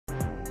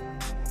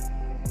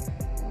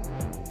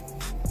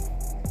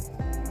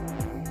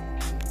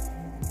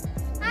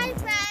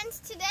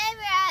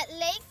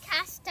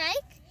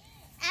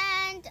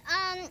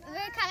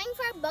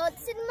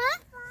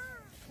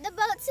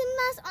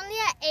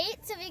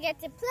we get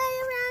to play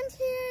around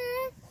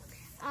here,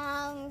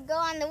 go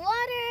on the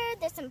water.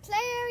 There's some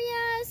play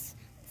areas,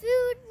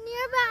 food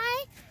nearby.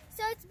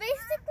 So it's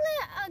basically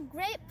a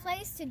great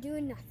place to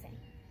do nothing.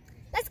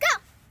 Let's go!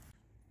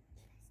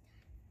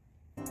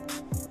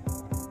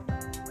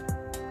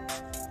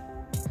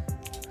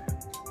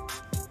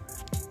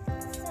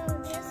 So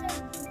there's a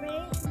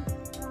great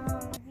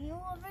view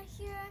over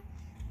here.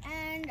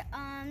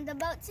 And the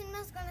boat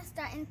signal is going to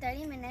start in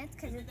 30 minutes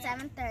because it's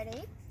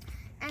 7:30.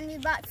 And we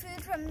bought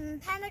food from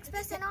Panda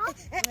Express and all.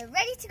 And we're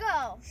ready to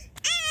go.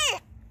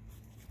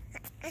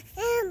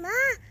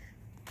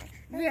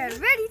 We are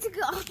ready to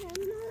go.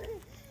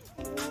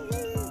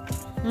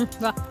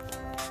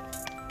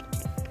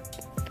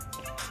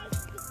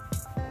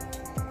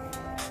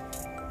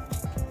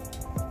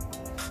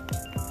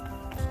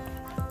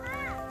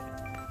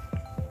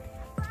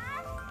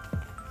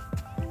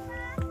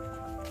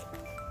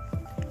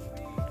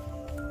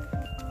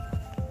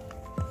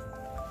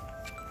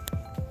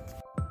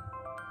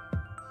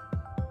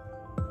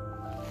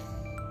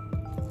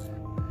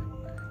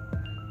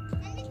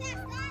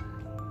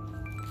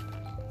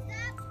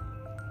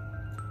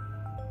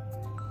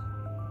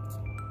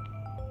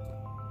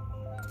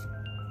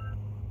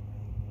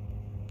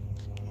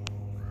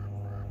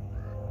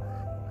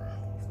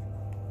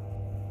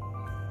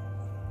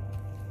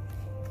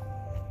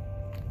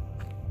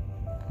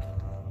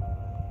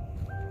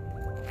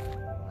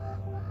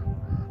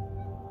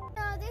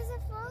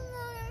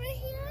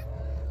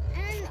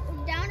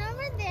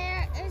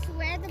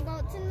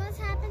 Was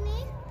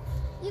happening.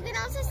 You can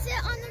also sit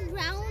on the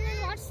ground and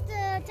watch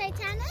the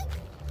Titanic,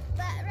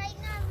 but right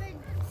now we're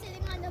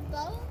sitting on the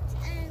boat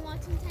and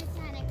watching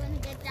Titanic when we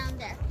get down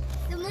there.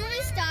 The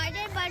movie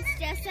started, but it's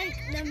just like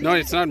the movie. No,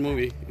 it's not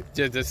movie.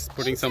 It's just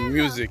putting some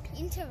music.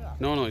 Interval.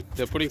 No,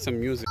 they're putting some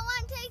music.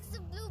 Someone takes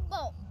the blue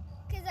boat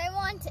because I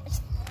want it.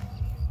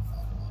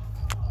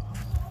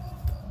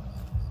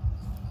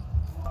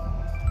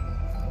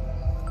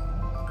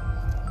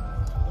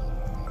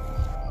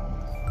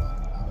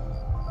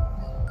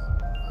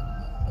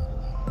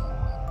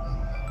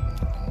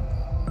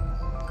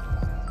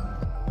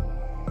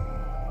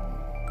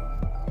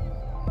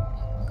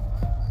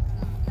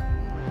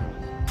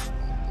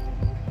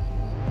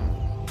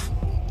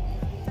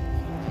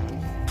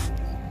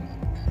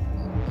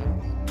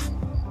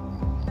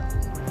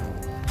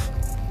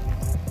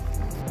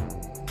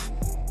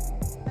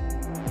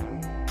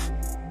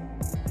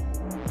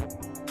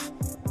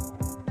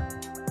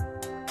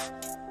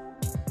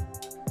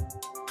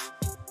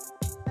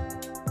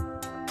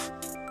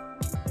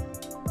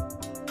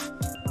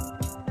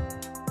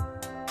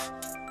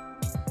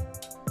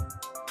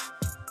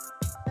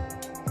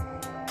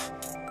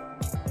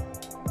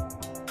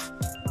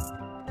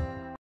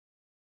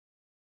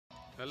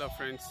 Hello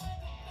friends.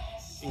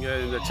 இங்க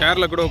இந்த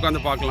சேர்ல கூட உட்கார்ந்து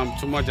பார்க்கலாம்.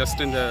 சும்மா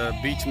just இந்த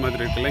beach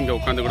மாதிரி இருக்குல, இங்க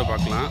உட்கார்ந்து கூட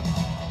பார்க்கலாம்.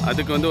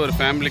 அதுக்கு வந்து ஒரு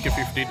ஃபேமிலிக்கு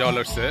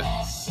 $50.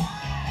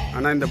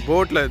 ஆனா இந்த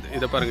போட்ல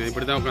இத பாருங்க,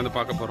 இப்படி தான் உட்கார்ந்து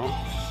பார்க்க போறோம்.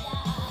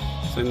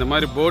 சோ இந்த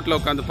மாதிரி போட்ல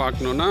உட்கார்ந்து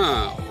பார்க்கணும்னா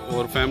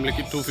ஒரு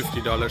ஃபேமிலிக்கு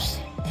 $250.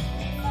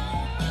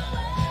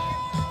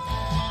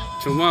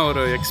 சும்மா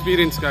ஒரு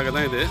எக்ஸ்பீரியன்ஸ்க்காக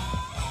தான் இது.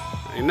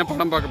 என்ன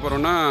படம் பார்க்க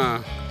போறோம்னா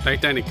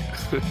டைட்டானிக்.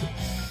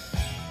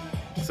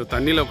 ஸோ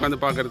தண்ணியில் உட்காந்து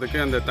பார்க்குறதுக்கு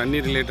அந்த தண்ணி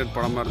ரிலேட்டட்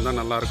படமாக இருந்தால்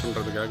நல்லா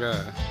இருக்குன்றதுக்காக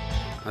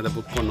அதை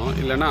புக் பண்ணோம்.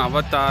 இல்லைனா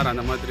அவதார்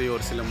அந்த மாதிரி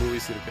ஒரு சில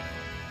மூவிஸ் இருக்குது.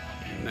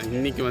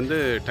 இன்றைக்கி வந்து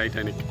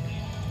டைட்டானிக்.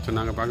 ஸோ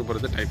நாங்கள் பார்க்க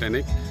போகிறது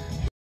Titanic.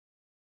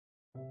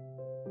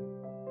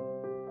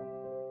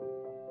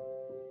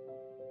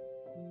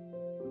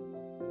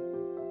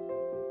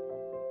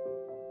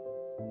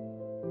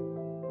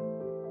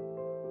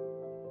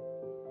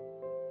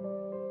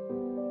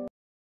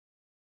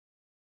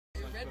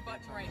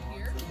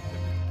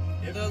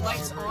 The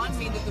lights on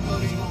mean that the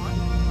boat is on.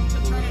 To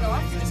turn it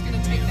off, you're just going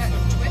to take that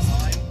and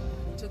twist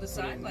to the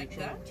side like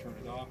that.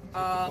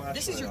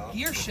 This is your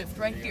gear shift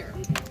right here.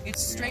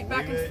 It's straight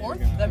back and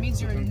forth. That means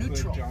you're in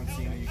neutral.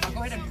 Now go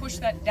ahead and push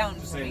that down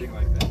for me.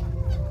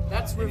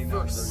 That's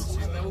reverse.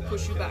 That will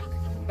push you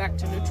back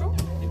to neutral,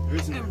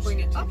 and bring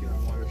it up.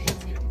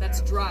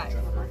 That's drive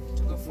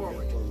to go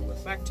forward,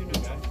 back to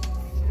neutral.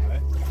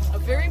 A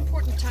very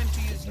important time to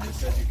use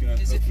neutral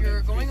is if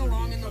you're going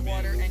along in the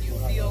water and you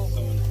feel,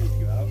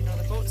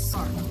 the boat's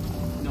parked.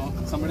 No,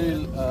 somebody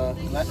will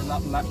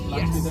let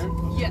me there?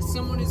 Yes,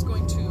 someone is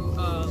going to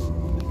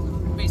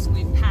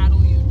basically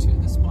paddle you to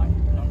the spot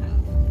you don't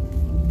have.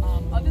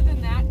 Other than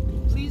that,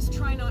 please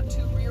try not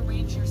to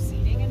rearrange your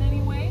seating in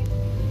any way.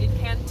 It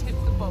can tip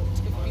the boat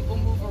if people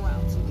move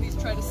around, so please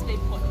try to stay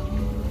put.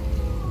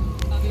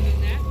 Other than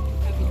that,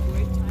 have a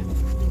great time.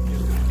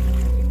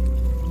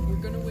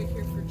 We're going to wait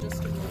here for just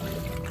a moment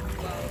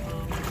while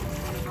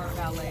one of our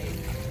valet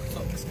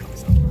folks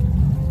comes up.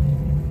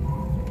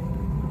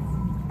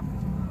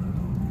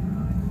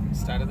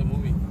 Start of the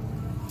movie.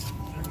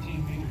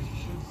 13 meters, you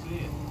should see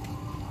it.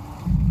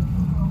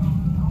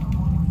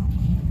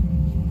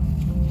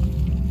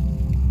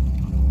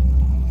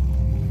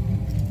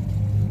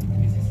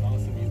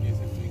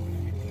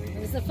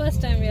 It's the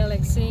first time we are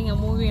like seeing a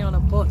movie on a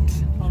boat.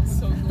 I'm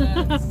so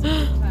glad it's the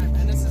time.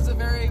 And this is a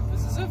very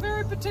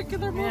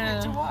particular movie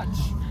to watch.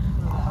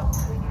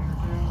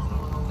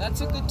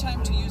 That's a good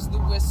time to use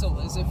the whistle,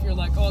 as if you're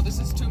like, oh, this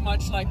is too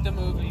much like the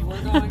movie.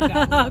 We're going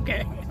down.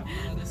 Okay.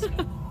 Let us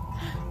know.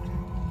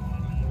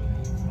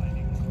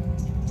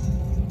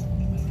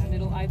 And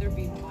it'll either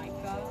be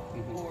Micah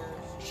or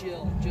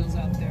Jill. Jill's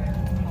out there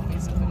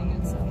helping somebody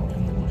get something.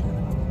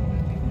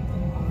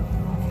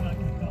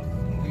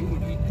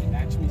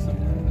 Match me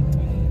somewhere.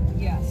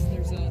 Yes,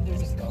 there's a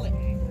clip,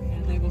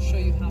 and they will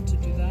show you how to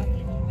do that.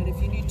 And if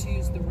you need to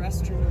use the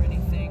restroom or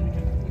anything,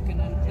 you can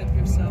unclip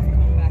yourself,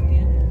 come back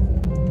in.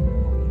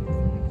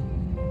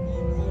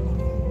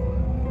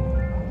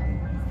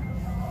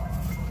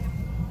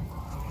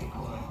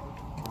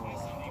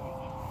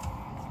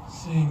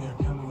 Seeing her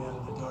coming out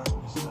of the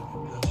darkness like a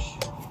ghost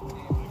ship.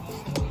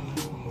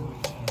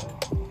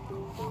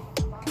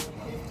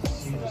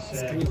 See the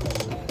sad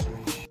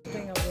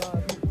Doing a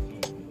vlog.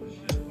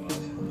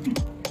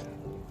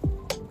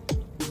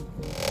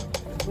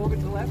 Move it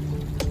to the left.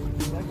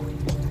 I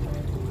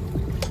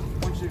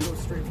want you to go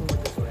straight forward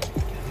this way.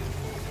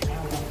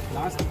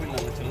 Last time we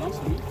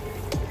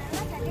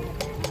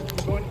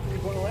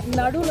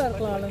நடுவுல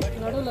இருக்கலாம் ஆளு.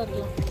 நடுவுல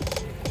இருக்கலாம்.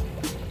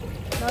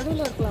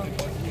 நடுவுல இருக்கலாம்.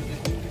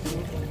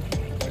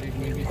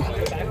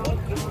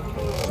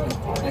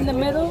 In the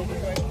middle.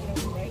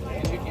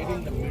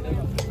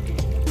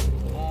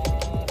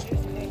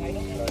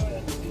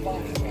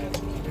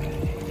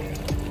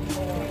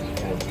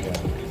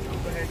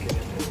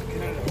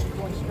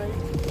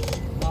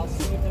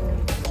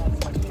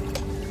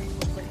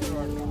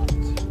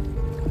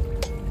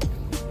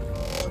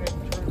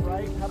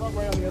 How about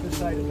right on the other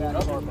side of that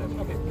carpet?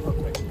 Okay,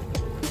 perfect.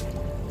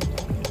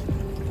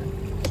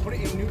 Put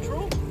it in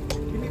neutral.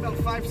 Give me about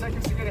 5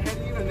 seconds to get ahead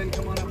of you, and then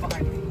come on up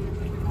behind me.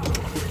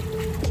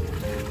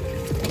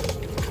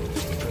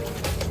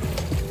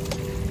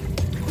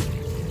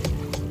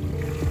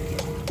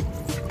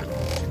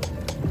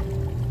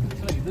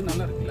 இது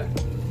நல்லா இருக்குல்ல?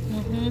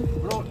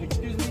 Bro,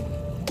 excuse me.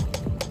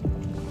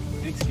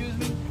 Excuse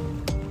me.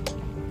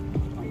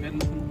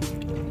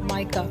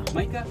 Micah.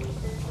 Micah.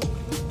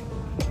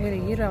 வேறு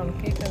ஈரா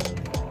அவனுக்கு கேட்காது.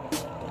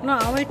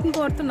 நான் அவன் இட்டுன்னு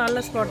போகிறது நல்ல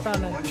ஸ்பாட்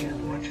தான்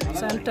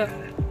சென்டர்.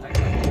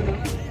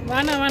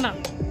 வேணாம்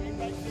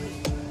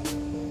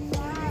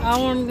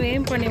அவனுக்கு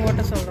எய்ம் பண்ணி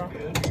ஓட்ட சொல்கிறான்.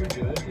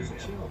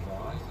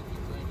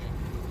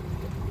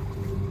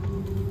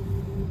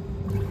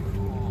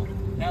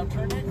 Now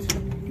turn it.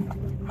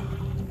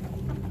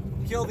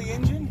 Kill the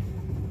engine.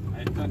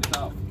 I turned it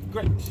off.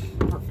 Great.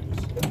 Perfect.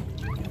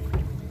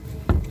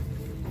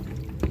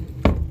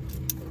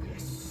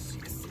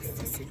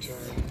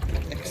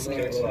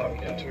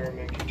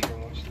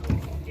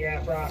 Yeah,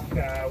 Brock,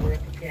 we're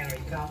at the piano.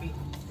 You copy?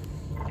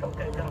 On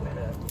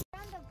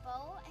the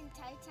boat and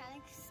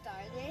Titanic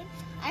started,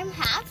 I'm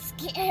half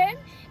scared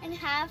and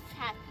half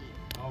happy.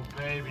 Oh,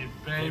 baby,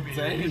 baby. It's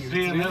You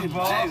see in this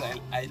boat?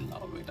 I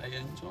love it. I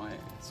enjoy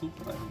it.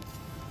 Super.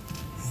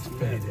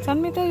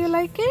 Sanmita, you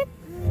like it?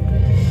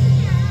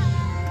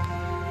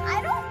 I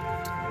don't.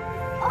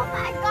 Oh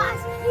my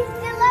gosh, he's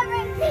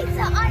delivering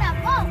pizza on a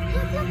boat.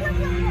 Look.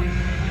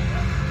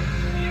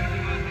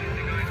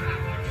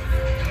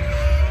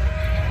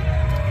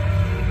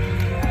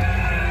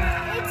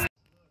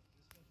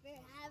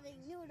 We're having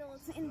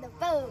noodles in the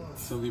boat.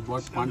 So we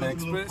bought Panda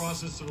Express.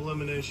 Process of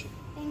elimination.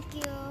 Thank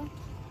you.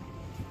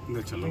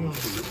 The chalo.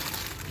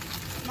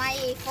 My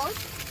phone.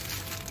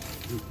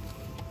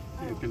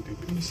 You can take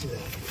it. Let me see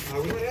that.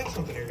 We might have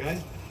something here,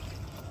 guys.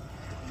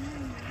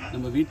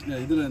 நம்ம வீட்ல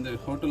இதுல இந்த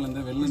ஹோட்டல்ல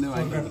இருந்து வெளில இருந்து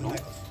வாங்கி வந்தோம்.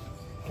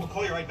 We'll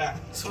call you right back.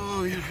 So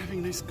you're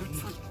having nice good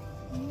food.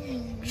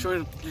 Show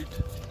your plate.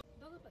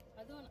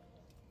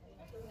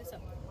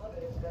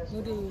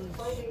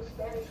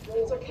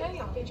 It's okay,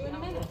 I'll feed you in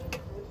a minute.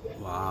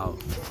 Wow.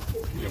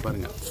 இங்க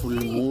பாருங்க full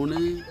moon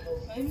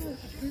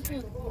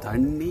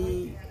தண்ணி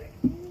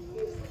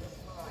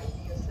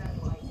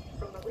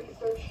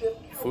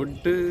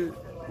food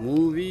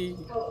movie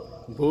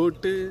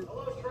boat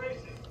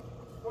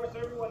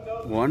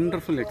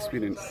wonderful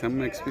experience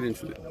செம்ம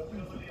எக்ஸ்பீரியன்ஸ் இது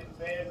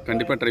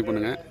கண்டிப்பா try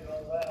பண்ணுங்க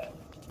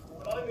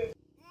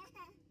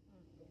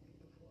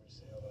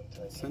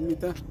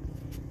Sanmita,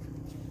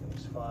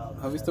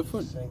 how is the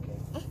food?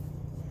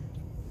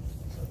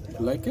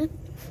 You like it?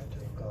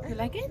 You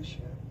like it?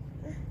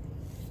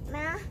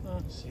 Ma.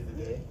 See the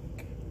day?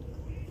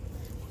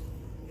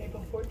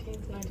 April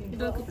 14th,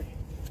 1912.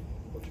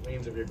 Which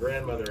means if your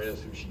grandmother is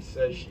who she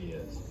says she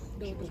is,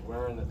 she was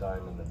wearing the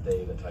diamond the day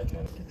the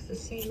Titanic. It's the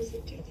same as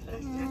it did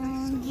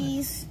last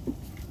Geese.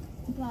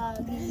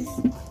 Buggies.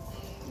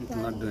 You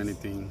cannot do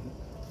anything.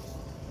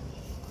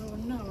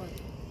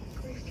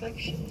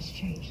 reflection has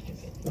changed a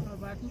bit.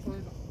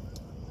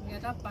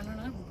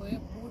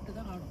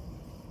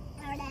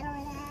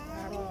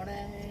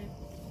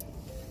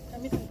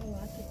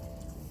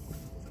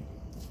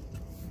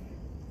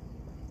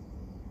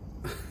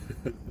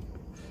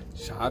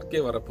 Shark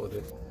வரப்போகுது.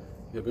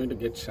 You're going to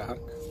get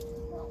shark.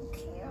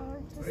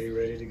 Are you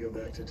ready to go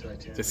back to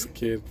Titanic? Just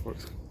scared for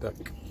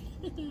duck.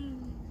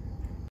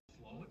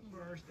 Slow it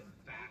first and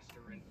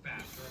faster and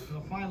faster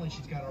until finally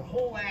she's got her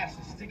whole ass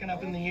is sticking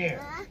up in the air.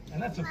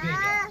 And that's a big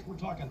ass. We're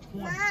talking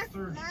 20,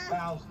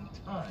 30,000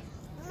 tons.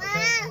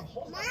 Okay? Her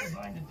whole not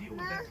designed to deal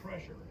with that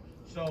pressure.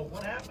 So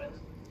what happens?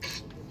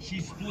 She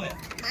split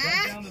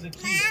right down to the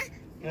teeth.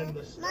 And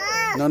the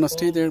stern No,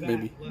 stay there, back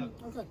baby.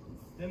 left.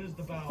 Then as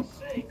the bow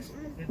sinks,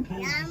 it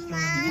pulls the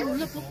stern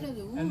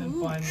vertical, and then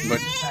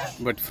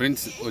finally But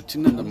friends, ஒரு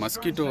சின்ன அந்த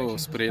mosquito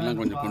ஸ்ப்ரேலாம்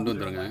கொஞ்சம் கொண்டு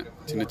வந்துருங்க.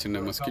 சின்ன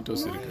சின்ன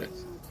mosquitoes இருக்கு.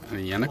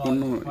 எனக்கு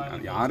ஒன்றும்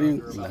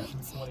யாரையும் இல்லை.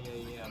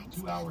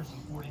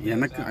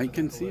 எனக்கு I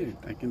can see it.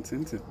 I can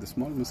sense it. The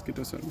small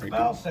mosquitoes are right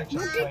now.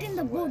 Don't get in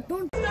the boat.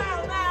 Don't.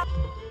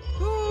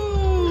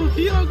 Oh,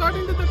 Hero got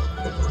into the...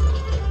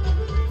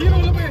 Hero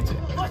உள்ள போயாச்சு.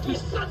 lucky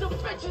sons of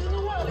bitches in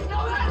the world, you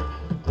know that?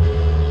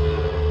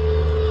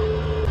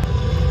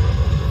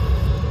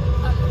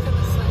 Look at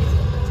the size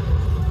of it.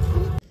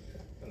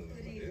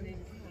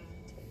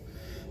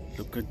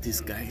 Look at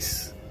these guys.